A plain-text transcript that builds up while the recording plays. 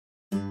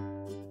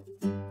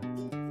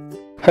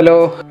Hello,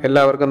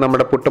 എല്ലാവർക്കും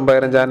നമ്മുടെ പുട്ടും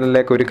പയറും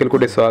ചാനലിലേക്ക് ഒരിക്കൽ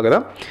കൂടി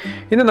സ്വാഗതം.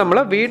 ഇന്ന് നമ്മൾ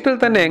വീട്ടിൽ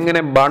തന്നെ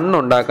എങ്ങനെ ബൺ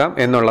ഉണ്ടാക്കാം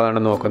എന്നുള്ളതാണ്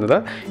നോക്കുന്നത്.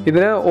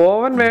 ഇതിന്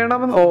ഓവൻ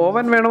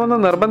വേണമെന്ന്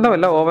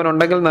നിർബന്ധമല്ല. ഓവൻ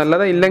ഉണ്ടെങ്കിൽ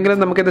നല്ലത്, ഇല്ലെങ്കിലും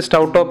നമുക്കിത്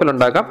സ്റ്റൗ ടോപ്പിൽ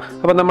ഉണ്ടാക്കാം.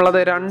 അപ്പോൾ നമ്മളത്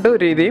രണ്ട്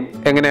രീതിയും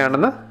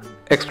എങ്ങനെയാണെന്ന്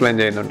എക്സ്പ്ലെയിൻ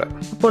ചെയ്യുന്നുണ്ട്.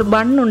 അപ്പോൾ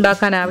ബൺ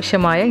ഉണ്ടാക്കാൻ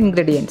ആവശ്യമായ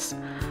ingredients: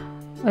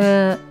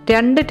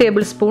 2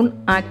 table spoon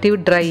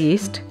active dry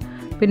east,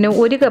 പിന്നെ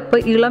 1 കപ്പ്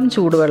ഇളം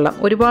ചൂടുവെള്ളം.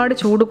 ഒരുപാട്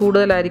ചൂട്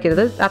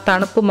കൂടുതലായിരിക്കരുത്, ആ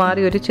തണുപ്പ്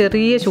മാറി ഒരു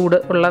ചെറിയ ചൂട്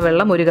ഉള്ള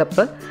വെള്ളം 1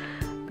 കപ്പ്.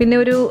 പിന്നെ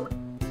ഒരു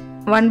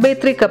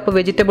 1/3 കപ്പ്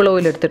വെജിറ്റബിൾ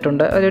ഓയിൽ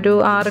എടുത്തിട്ടുണ്ട്, ഒരു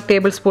 6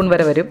 ടേബിൾ സ്പൂൺ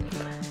വരെ വരും.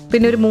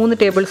 പിന്നെ ഒരു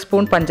 3 ടേബിൾ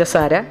സ്പൂൺ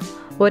പഞ്ചസാര,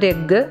 1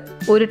 എഗ്ഗ്,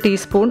 1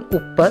 ടീസ്പൂൺ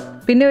ഉപ്പ്,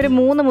 പിന്നെ ഒരു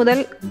 3 മുതൽ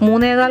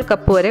 3.25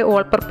 കപ്പ് വരെ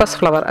ഓൾ പർപ്പസ്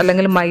ഫ്ലവർ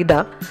അല്ലെങ്കിൽ മൈദ.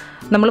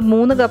 നമ്മൾ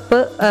 3 കപ്പ്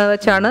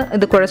വെച്ചാണ്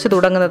ഇത് കുഴച്ച്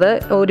തുടങ്ങുന്നത്.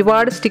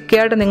 ഒരുപാട്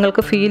സ്റ്റിക്കിയായിട്ട്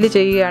നിങ്ങൾക്ക് ഫീൽ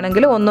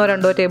ചെയ്യുകയാണെങ്കിൽ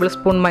 1-2 ടേബിൾ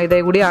സ്പൂൺ മൈദ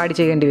കൂടി ആഡ്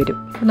ചെയ്യേണ്ടി വരും.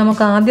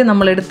 നമുക്ക് ആദ്യം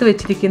നമ്മൾ എടുത്തു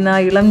വെച്ചിരിക്കുന്ന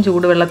ഇളം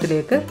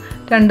ചൂടുവെള്ളത്തിലേക്ക്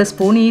 2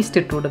 സ്പൂൺ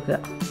ഈസ്റ്റ് ഇട്ട് കൊടുക്കുക.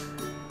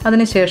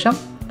 അതിനുശേഷം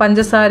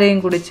പഞ്ചസാരയും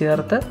കൂടി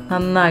ചേർത്ത്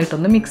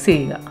നന്നായിട്ടൊന്ന് മിക്സ്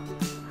ചെയ്യുക.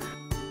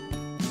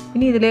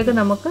 ഇനി ഇതിലേക്ക്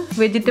നമുക്ക്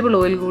വെജിറ്റബിൾ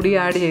ഓയിൽ കൂടി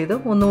ആഡ് ചെയ്ത്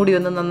ഒന്നുകൂടി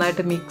ഒന്ന്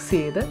നന്നായിട്ട് മിക്സ്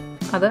ചെയ്ത്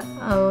അത്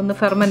ഒന്ന്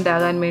ഫെർമെൻ്റ്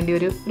ആകാൻ വേണ്ടി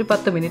ഒരു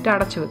 10 മിനിറ്റ്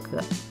അടച്ചു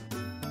വെക്കുക.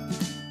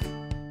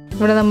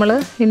 ഇവിടെ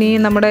ഇനി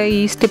നമ്മുടെ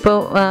ഈസ്റ്റ് ഇപ്പോൾ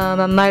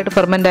നന്നായിട്ട്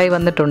ഫെർമെൻ്റായി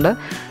വന്നിട്ടുണ്ട്.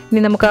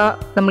 ഇനി നമുക്ക്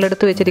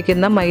നമ്മളെടുത്ത്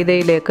വെച്ചിരിക്കുന്ന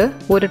മൈദയിലേക്ക്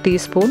 1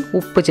 ടീസ്പൂൺ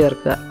ഉപ്പ്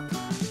ചേർക്കുക.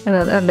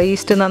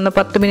 ഈസ്റ്റ്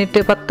 10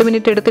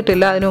 മിനിറ്റ്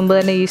എടുത്തിട്ടില്ല, അതിനു മുമ്പ്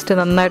തന്നെ ഈസ്റ്റ്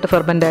നന്നായിട്ട്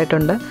ഫെർമെൻ്റ്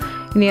ആയിട്ടുണ്ട്.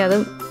 ഇനി അത്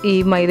ഈ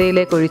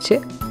മൈദയിലേക്ക് ഒഴിച്ച്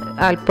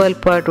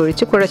അല്പമായിട്ട്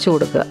ഒഴിച്ച് കുഴച്ച്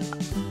കൊടുക്കുക.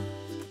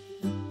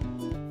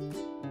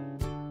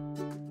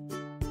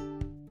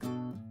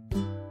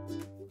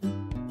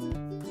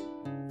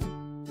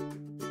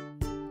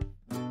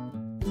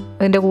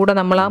 അതിൻ്റെ കൂടെ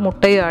നമ്മൾ ആ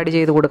മുട്ടയും ആഡ്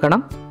ചെയ്ത് കൊടുക്കണം.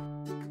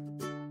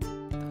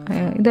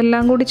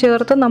 ഇതെല്ലാം കൂടി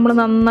ചേർത്ത് നമ്മൾ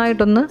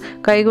നന്നായിട്ടൊന്ന്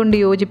കൈകൊണ്ട്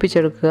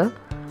യോജിപ്പിച്ചെടുക്കുക.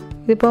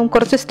 ഇതിപ്പം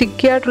കുറച്ച്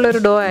സ്റ്റിക്കി ആയിട്ടുള്ളൊരു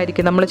ഡോ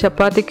ആയിരിക്കും. നമ്മൾ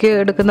ചപ്പാത്തിക്ക്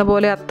എടുക്കുന്ന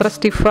പോലെ അത്ര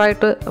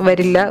സ്റ്റിഫായിട്ട്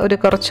വരില്ല,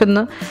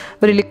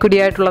 ഒരു ലിക്വിഡി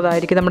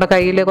ആയിട്ടുള്ളതായിരിക്കും. നമ്മുടെ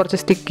കയ്യിൽ കുറച്ച്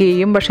സ്റ്റിക്ക്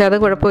ചെയ്യും, പക്ഷേ അത്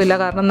കുഴപ്പമില്ല.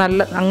 കാരണം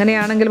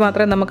അങ്ങനെയാണെങ്കിൽ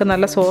മാത്രമേ നമുക്ക്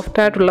നല്ല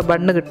സോഫ്റ്റായിട്ടുള്ള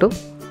ബണ്ണ് കിട്ടൂ.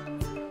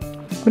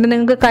 പിന്നെ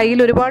നിങ്ങൾക്ക് കയ്യിൽ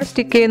ഒരുപാട്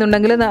സ്റ്റിക്ക്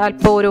ചെയ്യുന്നുണ്ടെങ്കിൽ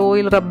അല്പം ഒരു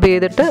ഓയിൽ റബ്ബ്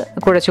ചെയ്തിട്ട്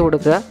കുഴച്ച്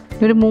കൊടുക്കുക.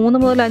 ഒരു 3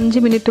 മുതൽ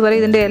 5 മിനിറ്റ് വരെ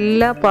ഇതിൻ്റെ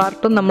എല്ലാ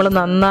പാർട്ടും നമ്മൾ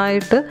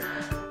നന്നായിട്ട്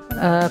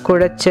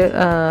കുഴച്ച്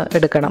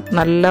എടുക്കണം.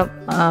 നല്ല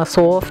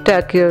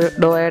സോഫ്റ്റാക്കിയ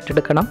ഡോ ആയിട്ട്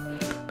എടുക്കണം.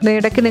 പിന്നെ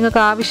ഇടയ്ക്ക്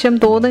നിങ്ങൾക്ക് ആവശ്യം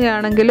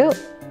തോന്നുകയാണെങ്കിൽ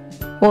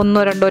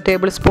 1-2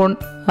 ടേബിൾ സ്പൂൺ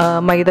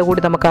മൈദ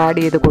കൂടി നമുക്ക് ആഡ്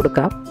ചെയ്ത്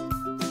കൊടുക്കാം.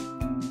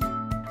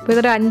 അപ്പോൾ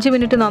ഇതൊരു 5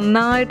 മിനിറ്റ്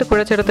നന്നായിട്ട്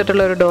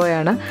കുഴച്ചെടുത്തിട്ടുള്ള ഒരു ഡോ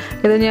ആണ്.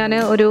 ഇത് ഞാൻ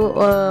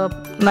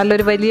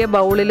നല്ലൊരു വലിയ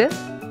ബൗളിൽ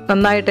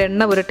നന്നായിട്ട്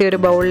എണ്ണ പുരട്ടിയ ഒരു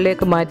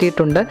ബൗളിലേക്ക്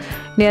മാറ്റിയിട്ടുണ്ട്.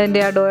 ഇനി അതിൻ്റെ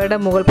ആ ഡോയുടെ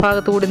മുകൾ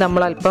ഭാഗത്തു കൂടി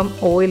നമ്മൾ അല്പം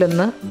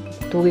ഓയിലൊന്ന്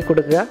തൂക്കി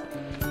കൊടുക്കുക.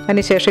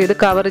 അതിനുശേഷം ഇത്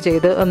കവർ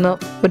ചെയ്ത്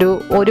ഒരു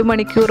 1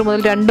 മണിക്കൂർ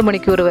മുതൽ 2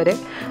 മണിക്കൂർ വരെ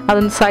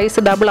അതൊന്ന് സൈസ്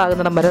ഡബിൾ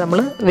ആകുന്നിടം വരെ നമ്മൾ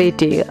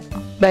വെയിറ്റ് ചെയ്യുക.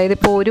 അതായത്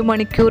ഇപ്പോൾ 1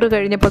 മണിക്കൂർ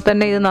കഴിഞ്ഞപ്പോൾ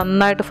തന്നെ ഇത്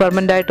നന്നായിട്ട്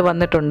ഫെർമെൻ്റായിട്ട്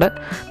വന്നിട്ടുണ്ട്.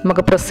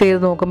 നമുക്ക് പ്രസ് ചെയ്ത്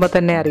നോക്കുമ്പോൾ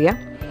തന്നെ അറിയാം.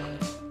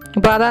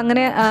 അപ്പോൾ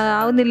അതങ്ങനെ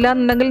ആവുന്നില്ല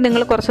എന്നുണ്ടെങ്കിൽ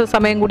നിങ്ങൾ കുറച്ച്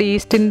സമയം കൂടി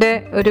ഈസ്റ്റിൻ്റെ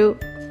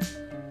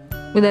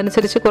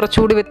ഇതനുസരിച്ച്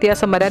കുറച്ചുകൂടി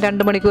വ്യത്യാസം വരാം.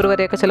 2 മണിക്കൂർ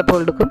വരെയൊക്കെ ചിലപ്പോൾ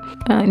എടുക്കും.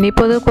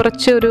 ഇനിയിപ്പോൾ അത്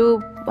കുറച്ചൊരു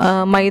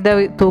മൈദ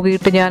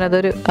തൂകിയിട്ട്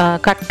ഞാനതൊരു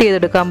കട്ട്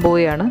ചെയ്തെടുക്കാൻ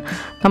പോവുകയാണ്.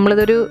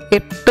 നമ്മളിതൊരു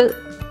 8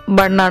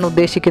 ബണ്ണാണ്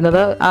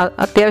ഉദ്ദേശിക്കുന്നത്.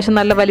 അത്യാവശ്യം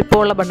നല്ല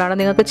വലിപ്പമുള്ള ബണ്ണാണ്.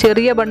 നിങ്ങൾക്ക്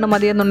ചെറിയ ബണ്ണ്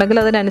മതിയെന്നുണ്ടെങ്കിൽ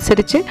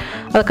അതിനനുസരിച്ച്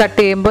അത് കട്ട്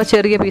ചെയ്യുമ്പോൾ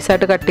ചെറിയ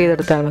പീസായിട്ട് കട്ട്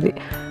ചെയ്തെടുത്താൽ മതി.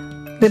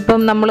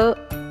 ഇതിപ്പം നമ്മൾ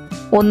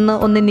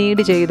ഒന്ന്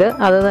നീഡ് ചെയ്ത്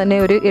അത് തന്നെ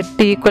ഒരു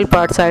 8 ഈക്വൽ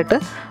പാർട്സായിട്ട്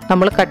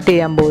നമ്മൾ കട്ട്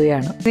ചെയ്യാൻ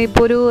പോവുകയാണ്.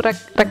 ഇപ്പോൾ ഒരു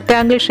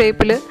റെക്റ്റാങ്കിൾ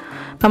ഷേപ്പിൽ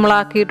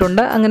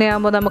നമ്മളാക്കിയിട്ടുണ്ട്.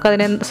 അങ്ങനെയാകുമ്പോൾ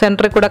നമുക്കതിനെ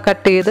സെൻറ്ററിൽ കൂടെ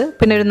കട്ട് ചെയ്ത്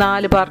പിന്നെ ഒരു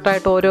 4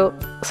 പാർട്ടായിട്ട് ഓരോ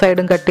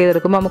സൈഡും കട്ട്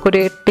ചെയ്തെടുക്കുമ്പോൾ നമുക്കൊരു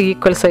 8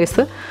 ഈക്വൽ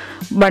സൈസ്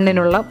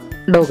ബണ്ണിനുള്ള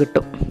ഡോ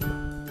കിട്ടും.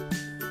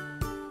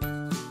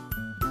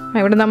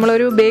 ഇവിടെ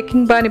നമ്മളൊരു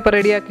ബേക്കിംഗ് പാൻ ഇപ്പോൾ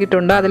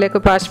റെഡിയാക്കിയിട്ടുണ്ട്. അതിലേക്ക്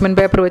പാർച്ച്മെൻറ്റ്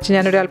പേപ്പർ വെച്ച്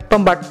ഞാനൊരു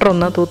അല്പം ബട്ടർ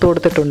ഒന്ന് തൂത്ത്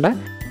കൊടുത്തിട്ടുണ്ട്.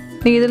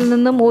 ഇതിൽ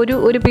നിന്നും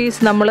ഒരു പീസ്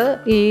നമ്മൾ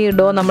ഈ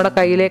ഡോ നമ്മുടെ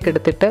കയ്യിലേക്ക്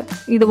എടുത്തിട്ട്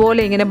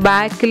ഇതുപോലെ ഇങ്ങനെ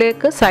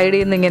ബാക്കിലേക്ക് സൈഡിൽ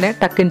നിന്ന് ഇങ്ങനെ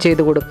ടക്കിൻ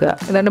ചെയ്ത് കൊടുക്കുക.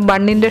 ഇതാണ്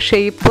ബണ്ണിൻ്റെ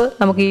ഷേപ്പ്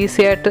നമുക്ക്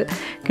ഈസി ആയിട്ട്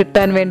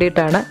കിട്ടാൻ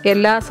വേണ്ടിയിട്ടാണ്.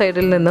 എല്ലാ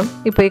സൈഡിൽ നിന്നും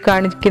ഇപ്പോൾ ഈ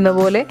കാണിക്കുന്ന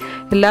പോലെ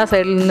എല്ലാ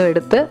സൈഡിൽ നിന്നും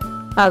എടുത്ത്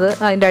അത്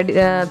അതിൻ്റെ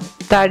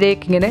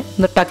താഴേക്ക് ഇങ്ങനെ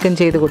ഒന്ന് ടക്കിൻ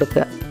ചെയ്ത്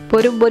കൊടുക്കുക.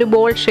 ഇപ്പോൾ ഒരു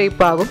ബോൾ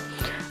ഷേപ്പ് ആകും.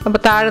 അപ്പോൾ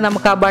താഴെ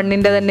നമുക്ക് ആ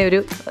ബണ്ണിൻ്റെ തന്നെ ഒരു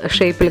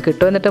ഷേപ്പിൽ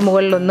കിട്ടും. എന്നിട്ട്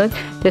മുകളിലൊന്ന്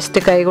ജസ്റ്റ്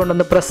കൈ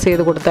കൊണ്ടൊന്ന് പ്രസ്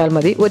ചെയ്ത് കൊടുത്താൽ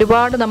മതി.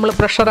 ഒരുപാട് നമ്മൾ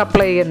പ്രഷർ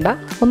അപ്ലൈ ചെയ്യണ്ട.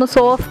 ഒന്ന്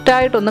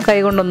സോഫ്റ്റായിട്ടൊന്ന് കൈ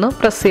കൊണ്ടൊന്ന്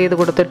പ്രസ് ചെയ്ത്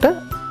കൊടുത്തിട്ട്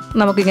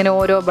നമുക്കിങ്ങനെ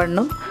ഓരോ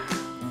ബണ്ണും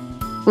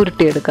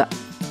ഉരുട്ടിയെടുക്കാം.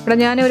 ഇവിടെ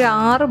ഞാനൊരു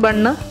 6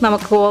 ബണ്ണ്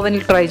നമുക്ക്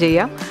ഓവനിൽ ട്രൈ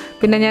ചെയ്യാം.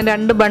 പിന്നെ ഞാൻ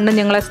 2 ബണ്ണ്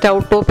ഞങ്ങളെ സ്റ്റൗ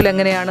ടോപ്പിൽ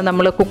എങ്ങനെയാണ്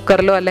നമ്മൾ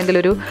കുക്കറിലോ അല്ലെങ്കിൽ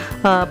ഒരു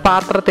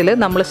പാത്രത്തിൽ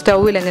നമ്മൾ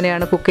സ്റ്റൗവിൽ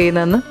എങ്ങനെയാണ് കുക്ക്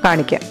ചെയ്യുന്നതെന്ന്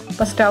കാണിക്കാം.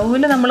 അപ്പോൾ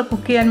സ്റ്റൗവിൽ നമ്മൾ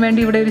കുക്ക് ചെയ്യാൻ വേണ്ടി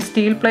ഇവിടെ ഒരു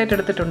സ്റ്റീൽ പ്ലേറ്റ്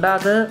എടുത്തിട്ടുണ്ട്.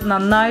 അത്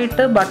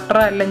നന്നായിട്ട് ബട്ടർ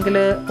അല്ലെങ്കിൽ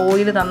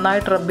ഓയിൽ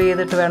നന്നായിട്ട് റബ്ബ്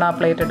ചെയ്തിട്ട് വേണം ആ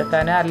പ്ലേറ്റ്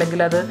എടുക്കാൻ,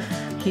 അല്ലെങ്കിൽ അത്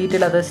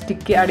ഹീറ്റിൽ അത്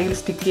അടിയിൽ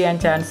സ്റ്റിക്ക് ചെയ്യാൻ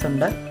ചാൻസ്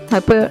ഉണ്ട്.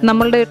 അപ്പോൾ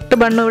നമ്മളുടെ 8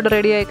 ബണ്ണ് ഇവിടെ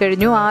റെഡി ആയി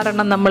കഴിഞ്ഞു. 6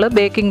 എണ്ണം നമ്മൾ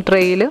ബേക്കിംഗ്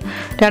ട്രേയിൽ,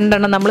 2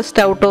 എണ്ണം നമ്മൾ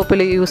സ്റ്റൗ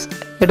ടോപ്പിൽ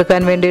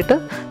എടുക്കാൻ വേണ്ടിയിട്ട്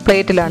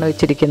പ്ലേറ്റിലാണ്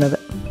വെച്ചിരിക്കുന്നത്.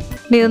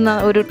 ഇനി ഇത്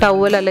ഒരു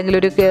ടവൽ അല്ലെങ്കിൽ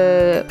ഒരു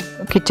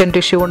കിച്ചൺ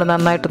ടിഷ്യൂ കൊണ്ട്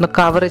നന്നായിട്ടൊന്ന്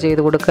കവർ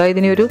ചെയ്ത് കൊടുക്കുക.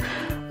 ഇതിന് ഒരു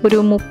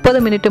 30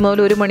 മിനിറ്റ് മുതൽ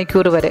 1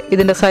 മണിക്കൂർ വരെ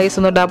ഇതിൻ്റെ സൈസ്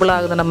ഒന്ന് ഡബിൾ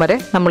ആകുന്നിടം വരെ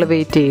നമ്മൾ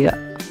വെയിറ്റ് ചെയ്യുക.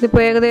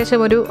 ഇതിപ്പോൾ ഏകദേശം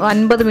ഒരു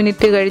 50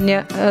 മിനിറ്റ് കഴിഞ്ഞ്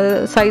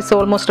സൈസ്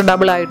ഓൾമോസ്റ്റ്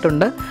ഡബിൾ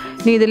ആയിട്ടുണ്ട്.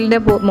 ഇനി ഇതിൻ്റെ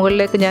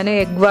മുകളിലേക്ക് ഞാൻ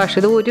എഗ് വാഷ്,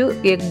 ഇത് ഒരു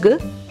എഗ്ഗ്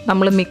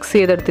നമ്മൾ മിക്സ്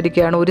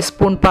ചെയ്തെടുത്തിരിക്കുകയാണ്, 1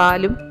 സ്പൂൺ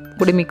പാലും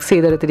കൂടി മിക്സ്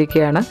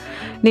ചെയ്തെടുത്തിരിക്കുകയാണ്.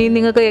 ഇനി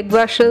നിങ്ങൾക്ക് എഗ്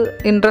വാഷ്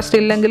ഇൻട്രസ്റ്റ്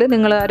ഇല്ലെങ്കിൽ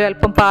നിങ്ങൾ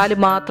ഒരല്പം പാല്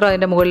മാത്രം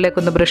അതിൻ്റെ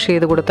മുകളിലേക്കൊന്ന് ബ്രഷ്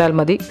ചെയ്ത് കൊടുത്താൽ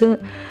മതി. ഇത്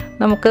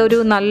നമുക്ക് ഒരു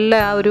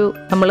നല്ല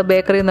നമ്മൾ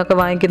ബേക്കറിയിൽ നിന്നൊക്കെ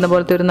വാങ്ങിക്കുന്ന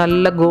പോലത്തെ ഒരു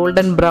നല്ല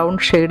ഗോൾഡൻ ബ്രൗൺ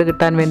ഷെയ്ഡ്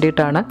കിട്ടാൻ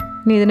വേണ്ടിയിട്ടാണ്.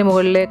 ഇനി ഇതിന്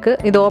മുകളിലേക്ക്,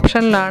 ഇത്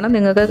ഓപ്ഷനിലാണ്,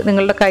 നിങ്ങൾക്ക്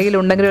നിങ്ങളുടെ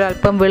കയ്യിലുണ്ടെങ്കിൽ ഒരു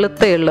അല്പം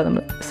വെളുത്ത എള്ള്,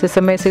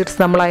 സിസമേ സീഡ്സ്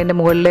നമ്മൾ അതിൻ്റെ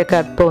മുകളിലേക്ക്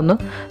അല്പം ഒന്ന്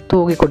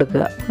തൂക്കി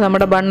കൊടുക്കുക.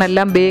 നമ്മുടെ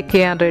ബണ്ണെല്ലാം ബേക്ക്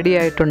ചെയ്യാൻ റെഡി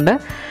ആയിട്ടുണ്ട്.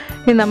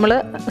 ഇനി നമ്മൾ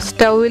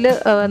സ്റ്റൗവിൽ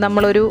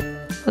നമ്മളൊരു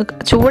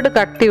ചൂട്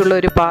കട്ടിയുള്ള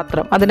ഒരു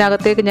പാത്രം,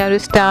 അതിനകത്തേക്ക് ഞാനൊരു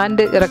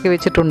സ്റ്റാൻഡ് ഇറക്കി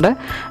വെച്ചിട്ടുണ്ട്.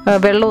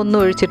 വെള്ളമൊന്നും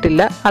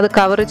ഒഴിച്ചിട്ടില്ല. അത്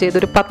കവർ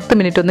ചെയ്തൊരു 10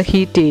 മിനിറ്റ് ഒന്ന്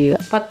ഹീറ്റ്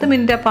ചെയ്യുക. 10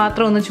 മിനിറ്റ് ആ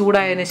പാത്രം ഒന്ന്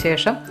ചൂടായതിന്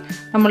ശേഷം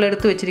നമ്മൾ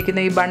എടുത്തു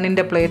വെച്ചിരിക്കുന്ന ഈ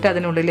ബണ്ണിൻ്റെ പ്ലേറ്റ്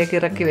അതിനുള്ളിലേക്ക്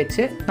ഇറക്കി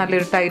വെച്ച്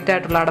നല്ലൊരു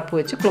ടൈറ്റായിട്ടുള്ള അടപ്പ്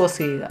വെച്ച് ക്ലോസ്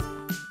ചെയ്യുക.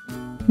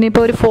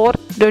 ഇനിയിപ്പോൾ ഒരു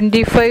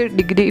 425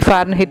 ഡിഗ്രി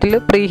ഫാരൻഹീറ്റിൽ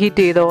പ്രീ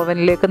ഹീറ്റ് ചെയ്ത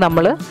ഓവനിലേക്ക്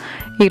നമ്മൾ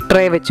ഈ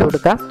ട്രേ വെച്ച്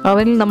കൊടുക്കാം.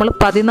 ഓവനിൽ നമ്മൾ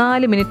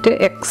 14 മിനിറ്റ്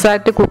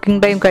എക്സാക്റ്റ്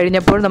കുക്കിംഗ് ടൈം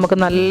കഴിഞ്ഞപ്പോൾ നമുക്ക്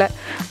നല്ല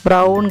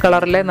ബ്രൗൺ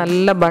കളറിലെ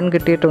നല്ല ബൺ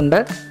കിട്ടിയിട്ടുണ്ട്.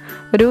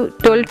 ഒരു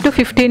 12 to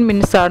 15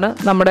 മിനിറ്റ്സ് ആണ്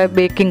നമ്മുടെ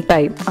ബേക്കിംഗ്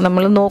ടൈം.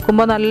 നമ്മൾ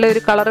നോക്കുമ്പോൾ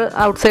നല്ലൊരു കളർ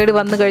ഔട്ട്സൈഡ്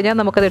വന്നു കഴിഞ്ഞാൽ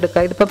നമുക്കത്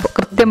എടുക്കാം. ഇതിപ്പോൾ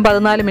കൃത്യം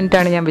 14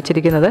 മിനിറ്റാണ് ഞാൻ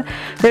വെച്ചിരിക്കുന്നത്.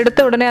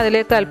 ഇതെടുത്ത ഉടനെ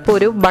അതിലേക്ക് അല്പം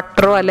ഒരു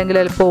ബട്ടറോ അല്ലെങ്കിൽ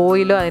അല്പം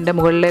ഓയിലോ അതിൻ്റെ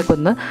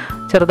മുകളിലേക്കൊന്ന്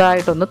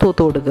ചെറുതായിട്ടൊന്ന്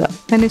തൂത്ത് കൊടുക്കുക.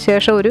 അതിന്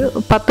ശേഷം ഒരു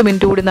 10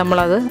 മിനിറ്റ് കൂടി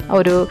നമ്മളത്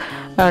ഒരു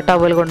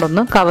ടവൽ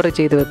കൊണ്ടൊന്ന് കവർ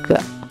ചെയ്ത് വെക്കുക.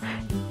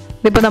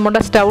 ഇതിപ്പോൾ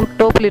നമ്മുടെ സ്റ്റൗ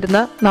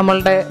ടോപ്പിലിരുന്ന്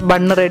നമ്മളുടെ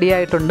ബണ്ണ് റെഡി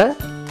ആയിട്ടുണ്ട്.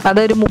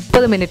 അതൊരു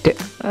 30 മിനിറ്റ്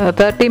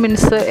 30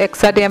 മിനിറ്റ്സ്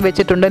എക്സാക്റ്റ് ഞാൻ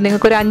വെച്ചിട്ടുണ്ട്.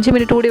 നിങ്ങൾക്കൊരു 5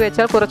 മിനിറ്റ് കൂടി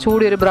വെച്ചാൽ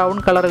കുറച്ചുകൂടി ഒരു ബ്രൗൺ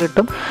കളർ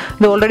കിട്ടും.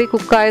 ഇത് ഓൾറെഡി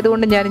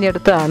കുക്കായതുകൊണ്ട് ഞാനിനി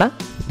എടുത്തതാണ്.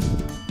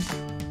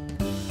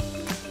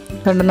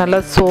 അതുകൊണ്ട് നല്ല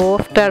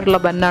സോഫ്റ്റായിട്ടുള്ള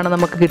ബന്നാണ്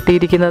നമുക്ക്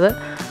കിട്ടിയിരിക്കുന്നത്.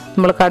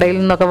 നമ്മൾ കടയിൽ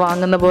നിന്നൊക്കെ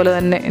വാങ്ങുന്ന പോലെ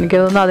തന്നെ, എനിക്ക്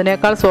തോന്നുന്നു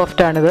അതിനേക്കാൾ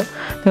സോഫ്റ്റാണിത്.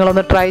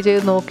 നിങ്ങളൊന്ന് ട്രൈ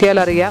ചെയ്ത് നോക്കിയാൽ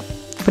അറിയാം.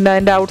 പിന്നെ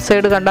അതിൻ്റെ ഔട്ട്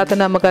സൈഡ് കണ്ടാൽ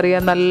തന്നെ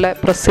നമുക്കറിയാം, നല്ല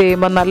പ്രസ്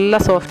ചെയ്യുമ്പോൾ നല്ല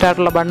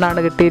സോഫ്റ്റായിട്ടുള്ള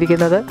ബണ്ണാണ്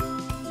കിട്ടിയിരിക്കുന്നത്.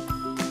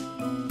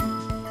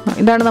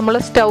 ഇതാണ് നമ്മൾ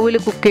സ്റ്റൗവിൽ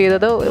കുക്ക്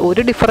ചെയ്തത്.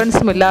 ഒരു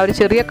ഡിഫറൻസും ഇല്ല. ഒരു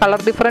ചെറിയ കളർ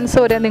ഡിഫറൻസ്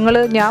വരെ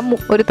ഞാൻ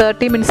ഒരു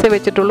 30 മിനിറ്റ്സേ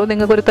വെച്ചിട്ടുള്ളൂ.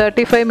 നിങ്ങൾക്ക് ഒരു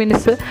 35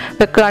 മിനിറ്റ്സ്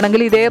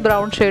വെക്കുകയാണെങ്കിൽ ഇതേ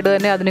ബ്രൗൺ ഷെയ്ഡ്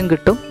തന്നെ അതിനും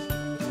കിട്ടും.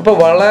 അപ്പോൾ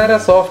വളരെ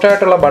സോഫ്റ്റ്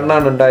ആയിട്ടുള്ള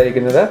ബണ്ണാണ്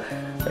ഉണ്ടായിരിക്കുന്നത്.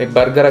 ഈ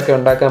ബർഗറൊക്കെ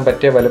ഉണ്ടാക്കാൻ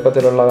പറ്റിയ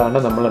വലുപ്പത്തിലുള്ളതാണ്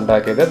നമ്മൾ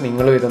ഉണ്ടാക്കിയത്.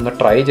 നിങ്ങളും ഇതൊന്ന്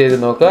ട്രൈ ചെയ്ത്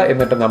നോക്കുക,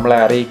 എന്നിട്ട് നമ്മളെ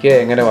അറിയിക്കുക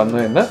എങ്ങനെ വന്നു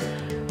എന്ന്.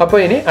 അപ്പോൾ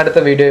ഇനി അടുത്ത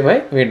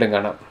വീഡിയോയുമായി വീണ്ടും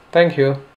കാണാം. താങ്ക്